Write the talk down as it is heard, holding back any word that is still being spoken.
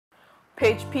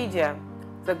Pagepedia,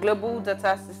 the global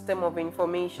data system of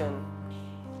information.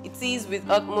 It is with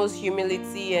utmost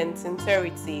humility and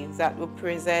sincerity that we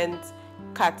present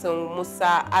Katung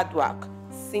Aduwak,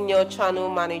 Senior Channel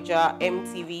Manager,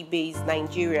 MTV Base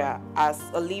Nigeria, as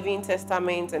a living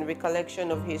testament and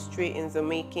recollection of history in the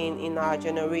making in our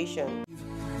generation.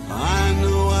 I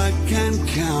know I can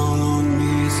count on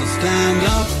me, so stand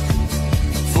up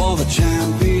for the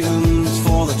champions,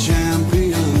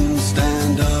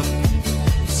 stand up,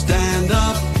 stand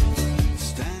up,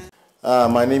 stand.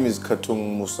 My name is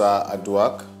Katung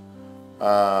Aduwak.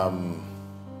 I'm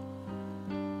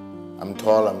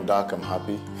tall, I'm dark, I'm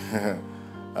happy.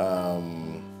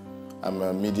 I'm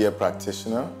a media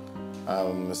practitioner.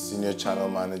 I'm a senior channel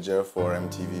manager for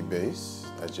MTV Base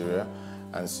Nigeria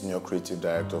and senior creative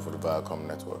director for the Viacom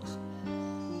Networks.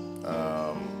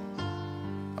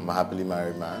 I'm a happily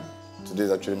married man. Today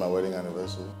is actually my wedding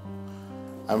anniversary.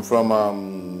 I'm from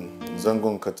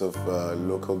Zangon Katov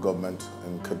local government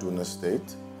in Kaduna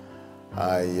State.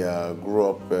 I grew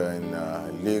up in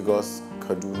Lagos,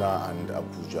 Kaduna, and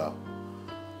Abuja.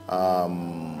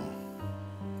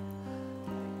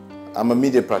 I'm a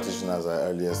media practitioner, as I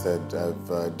earlier said.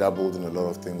 I've dabbled in a lot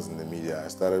of things in the media. I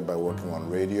started by working on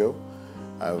radio.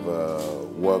 I've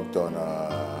worked on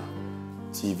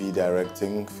TV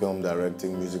directing, film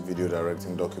directing, music video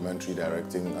directing, documentary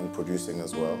directing, and producing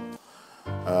as well.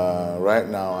 Right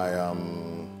now,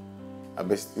 I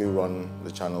basically run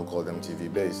the channel called MTV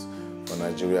Base for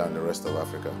Nigeria and the rest of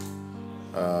Africa.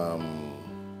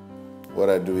 What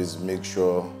I do is make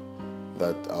sure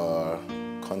that our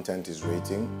content is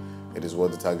rating. It is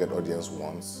what the target audience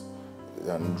wants,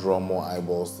 and draw more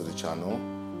eyeballs to the channel.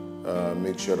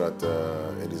 Make sure that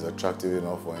it is attractive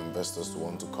enough for investors to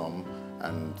want to come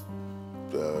and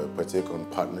partake on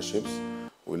partnerships.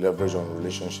 We leverage on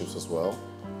relationships as well.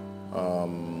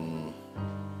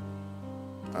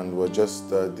 And we're just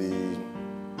the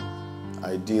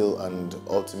ideal and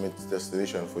ultimate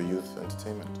destination for youth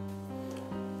entertainment.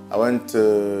 I went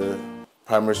to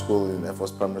primary school in Air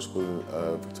Force Primary School,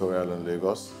 Victoria Island,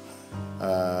 Lagos.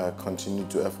 Continued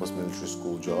to Air Force Military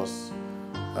School, Jos.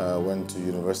 Went to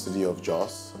University of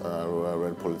Jos, where I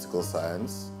read political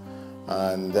science.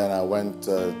 And then I went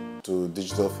to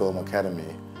Digital Film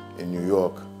Academy in New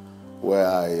York, where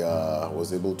I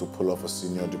was able to pull off a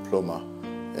senior diploma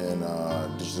in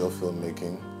digital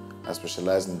filmmaking. I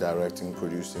specialize in directing,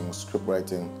 producing, script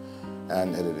writing,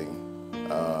 and editing.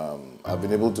 I've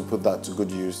been able to put that to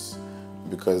good use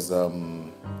because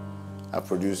I've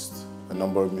produced a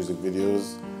number of music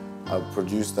videos. I've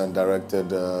produced and directed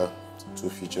 2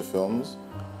 feature films.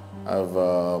 I've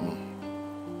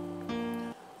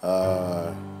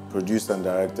produced and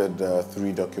directed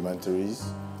 3 documentaries,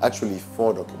 actually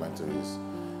 4 documentaries,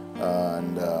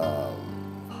 and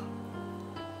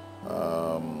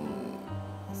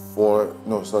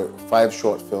 5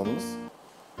 short films,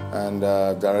 and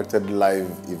directed live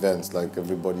events like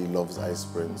Everybody Loves Ice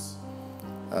Sprints.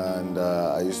 And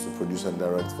I used to produce and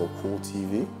direct for Cool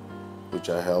TV, which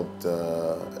I helped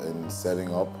in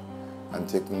setting up and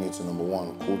taking it to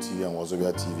 #1, Cool TV and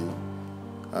Wazobia TV.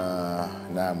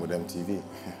 Now I'm with MTV.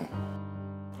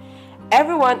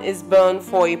 Everyone is born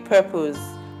for a purpose.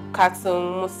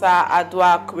 Katung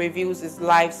Aduwak reveals his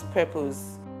life's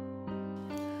purpose.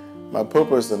 My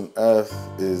purpose on earth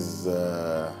is...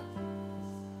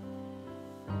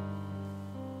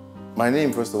 my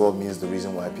name, first of all, means the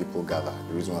reason why people gather,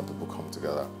 the reason why people come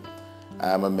together.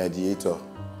 I am a mediator,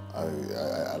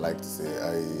 I like to say.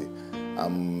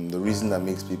 I'm the reason that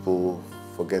makes people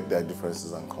forget their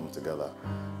differences and come together.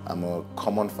 I'm a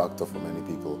common factor for many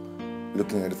people.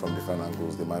 Looking at it from different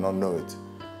angles, they might not know it.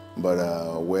 But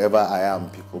wherever I am,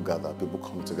 people gather, people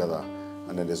come together,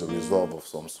 and then there's a resolve of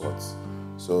some sorts.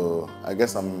 So I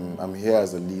guess I'm here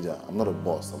as a leader. I'm not a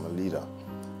boss, I'm a leader.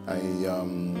 I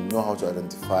know how to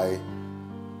identify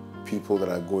people that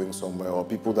are going somewhere, or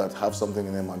people that have something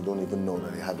in them and don't even know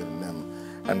that they have it in them,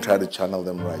 and try to channel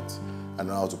them right. I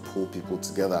know how to pull people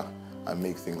together and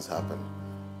make things happen.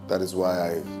 That is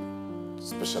why I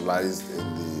specialized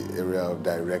in the area of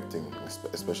directing,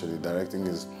 especially. Directing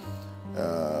is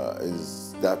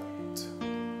that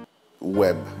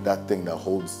web, that thing that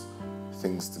holds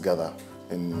things together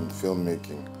in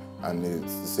filmmaking. And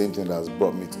it's the same thing that has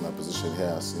brought me to my position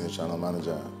here as senior channel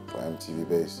manager for MTV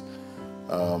Base.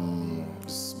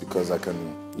 It's because I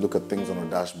can look at things on a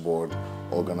dashboard,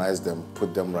 organize them,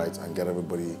 put them right, and get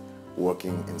everybody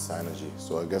working in synergy.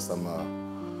 So I guess I'm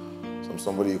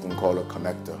somebody you can call a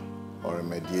connector or a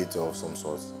mediator of some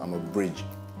sort. I'm a bridge.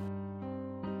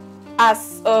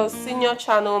 As a senior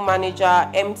channel manager,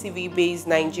 MTV Base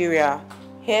Nigeria,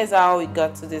 here's how we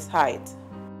got to this height.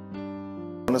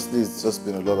 Honestly, it's just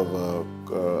been a lot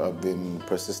of, I've been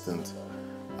persistent.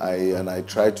 I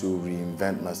try to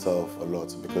reinvent myself a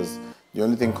lot because the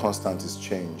only thing constant is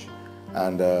change.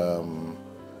 And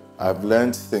I've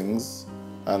learned things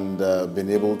and been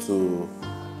able to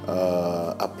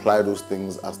apply those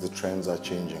things as the trends are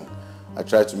changing. I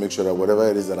try to make sure that whatever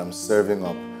it is that I'm serving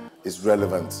up is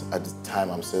relevant at the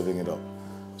time I'm serving it up.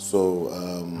 So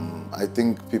I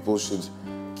think people should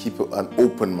keep an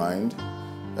open mind.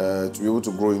 To be able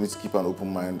to grow, you need to keep an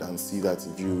open mind and see that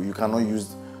if you cannot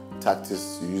use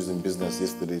tactics you used in business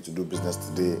yesterday to do business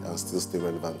today and still stay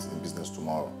relevant in business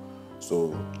tomorrow.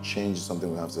 So change is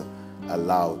something we have to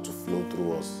allow to flow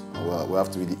through us. We have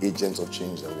to be the agents of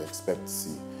change that we expect to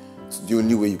see. It's the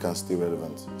only way you can stay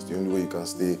relevant. It's the only way you can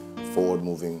stay forward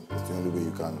moving. It's the only way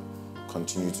you can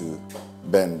continue to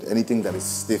bend. Anything that is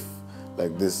stiff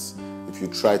like this, if you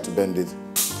try to bend it,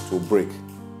 it will break.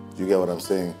 You get what I'm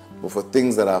saying? But for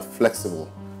things that are flexible,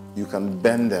 you can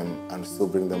bend them and still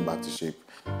bring them back to shape.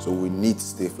 So we need to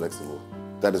stay flexible.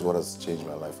 That is what has changed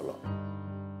my life a lot.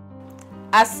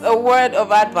 As a word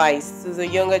of advice to the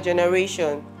younger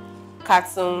generation,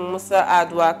 Katung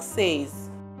Aduwak says,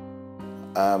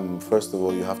 first of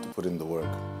all, you have to put in the work.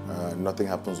 Nothing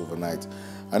happens overnight.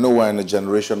 I know we're in a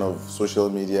generation of social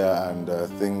media and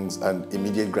things and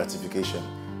immediate gratification.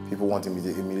 People want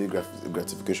immediate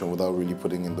gratification without really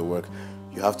putting in the work.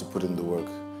 You have to put in the work.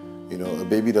 You know, a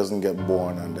baby doesn't get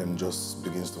born and then just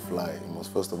begins to fly. He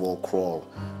must first of all crawl,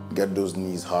 get those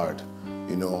knees hard,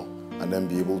 you know, and then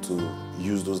be able to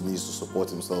use those knees to support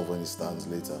himself when he stands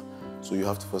later. So you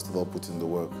have to first of all put in the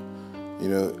work. You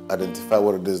know, identify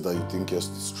what it is that you think you're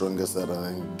strongest at and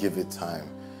then give it time.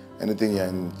 Anything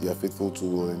you're faithful to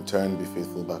will in turn be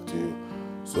faithful back to you.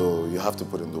 So you have to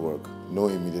put in the work. No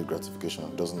immediate gratification.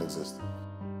 It doesn't exist.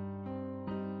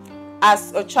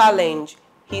 As a challenge,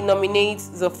 he nominates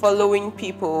the following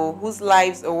people whose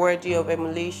lives are worthy of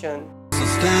emulation. So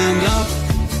stand up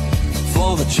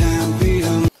for the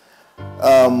champion.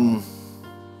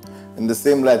 In the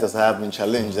same light as I have been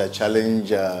challenged, I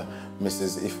challenge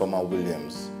Mrs. Ifeoma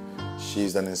Williams.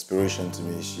 She's an inspiration to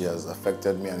me. She has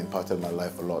affected me and impacted my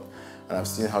life a lot. And I've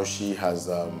seen how she has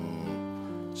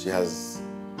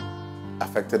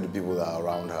affected the people that are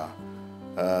around her.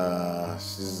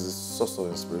 She's a source of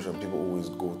inspiration. People always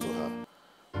go to her.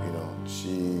 You know,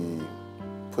 she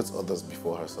puts others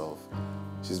before herself.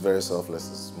 She's very selfless,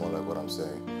 it's more like what I'm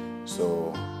saying.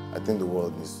 So I think the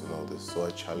world needs to know this. So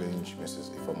I challenge Mrs.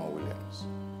 Ifeoma Williams.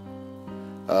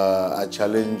 I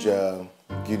challenge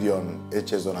Gideon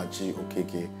Echezonachi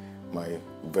Okeke, my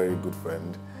very good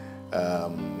friend,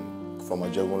 from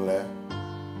Ajegunle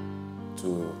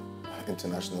to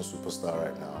international superstar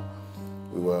right now.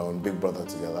 We were on Big Brother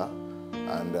together,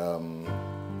 and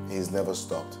he's never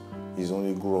stopped. He's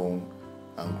only grown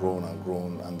and grown and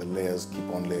grown, and the layers keep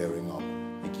on layering up.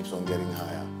 He keeps on getting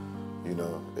higher. You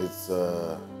know, it's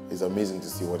amazing to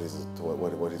see what he's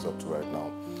up to right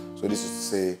now. So this is to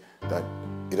say that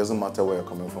it doesn't matter where you're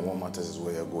coming from. What matters is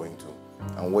where you're going to,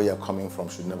 and where you're coming from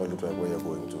should never look like where you're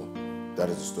going to. That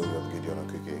is the story of Gideon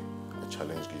Okeke. I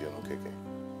challenge Gideon Okeke.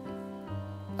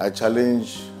 I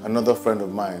challenge another friend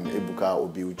of mine, Ebuka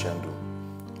Obi Uchendu.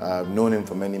 I've known him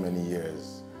for many, many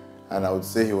years. And I would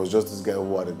say he was just this guy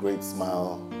who had a great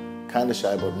smile, kind of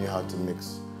shy but knew how to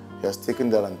mix. He has taken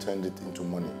that and turned it into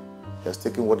money. He has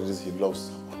taken what it is he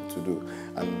loves to do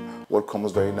and what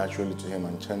comes very naturally to him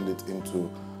and turned it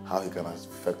into how he can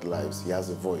affect lives. He has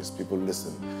a voice, people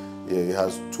listen. He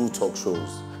has 2 talk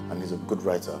shows and he's a good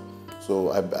writer.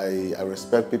 So I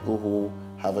respect people who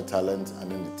have a talent and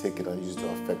then they take it and use it to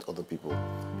affect other people.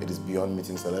 It is beyond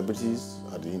meeting celebrities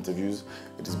at the interviews.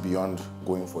 It is beyond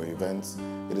going for events.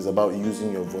 It is about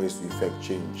using your voice to effect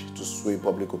change, to sway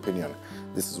public opinion.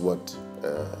 This is what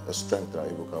a strength that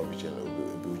Ebuka Obi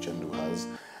Uchendu has,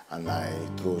 and I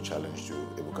throw a challenge to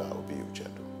Ebuka Obi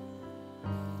Uchendu.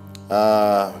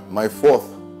 My fourth,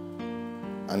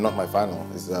 and not my final,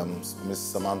 is Miss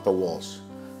Samantha Walsh.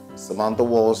 Samantha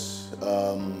Walsh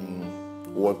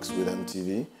works with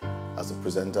MTV as a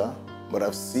presenter, but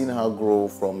I've seen her grow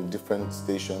from different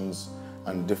stations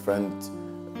and different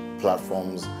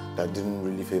platforms that didn't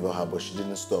really favor her, but she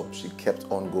didn't stop. She kept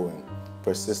on going,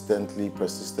 persistently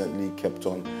kept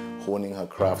on honing her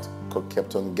craft,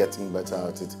 kept on getting better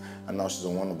at it, and now she's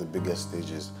on one of the biggest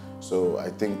stages. So I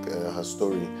think her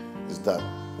story is that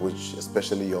which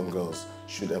especially young girls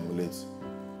should emulate.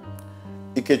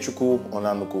 Ikechukwu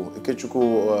Onanuku.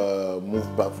 Ikechukwu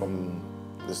moved back from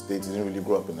the States. He didn't really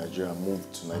grow up in Nigeria,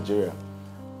 moved to Nigeria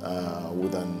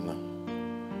with an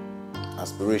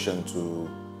aspiration to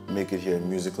make it here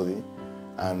musically.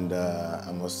 And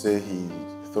I must say he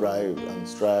thrived and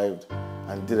strived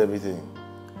and did everything,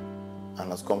 and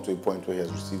has come to a point where he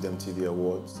has received MTV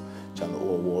awards, Channel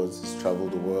O awards, he's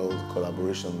traveled the world,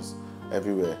 collaborations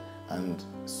everywhere, and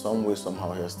some way,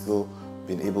 somehow, he has still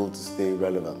been able to stay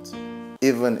relevant.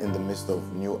 Even in the midst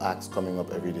of new acts coming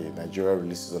up every day. Nigeria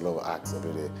releases a lot of acts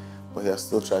every day, but he has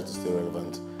still tried to stay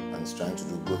relevant and is trying to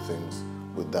do good things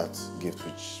with that gift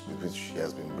with which he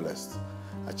has been blessed.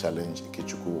 I challenge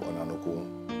Ikechukwu Onanoku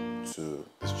to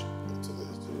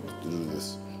do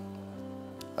this.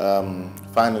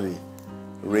 Finally,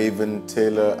 Raven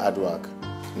Taylor Aduwak.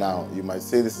 Now, you might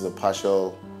say this is a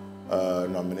partial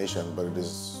nomination, but it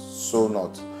is so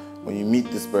not. When you meet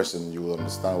this person, you will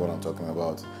understand what I'm talking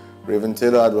about. Raven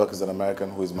Taylor Aduwak is an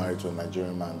American who is married to a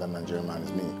Nigerian man. That Nigerian man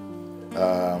is me.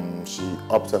 She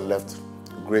upped and left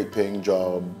a great paying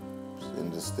job in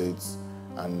the States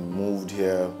and moved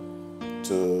here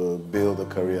to build a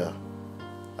career.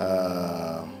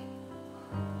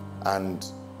 And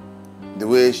the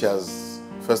way she has,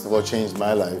 first of all, changed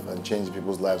my life and changed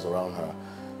people's lives around her.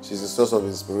 She's a source of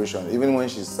inspiration. Even when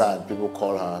she's sad, people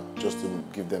call her just to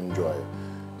give them joy.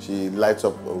 She lights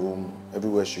up a room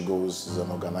everywhere she goes. She's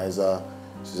an organizer,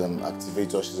 she's an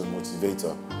activator, she's a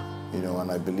motivator. You know,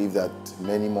 and I believe that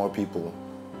many more people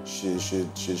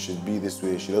should be this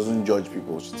way. She doesn't judge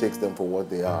people. She takes them for what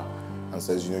they are and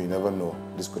says, you know, you never know,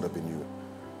 this could have been you.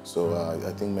 So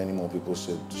I think many more people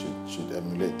should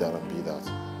emulate that and be that.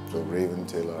 So Raven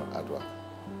Taylor Aduwak.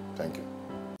 Thank you.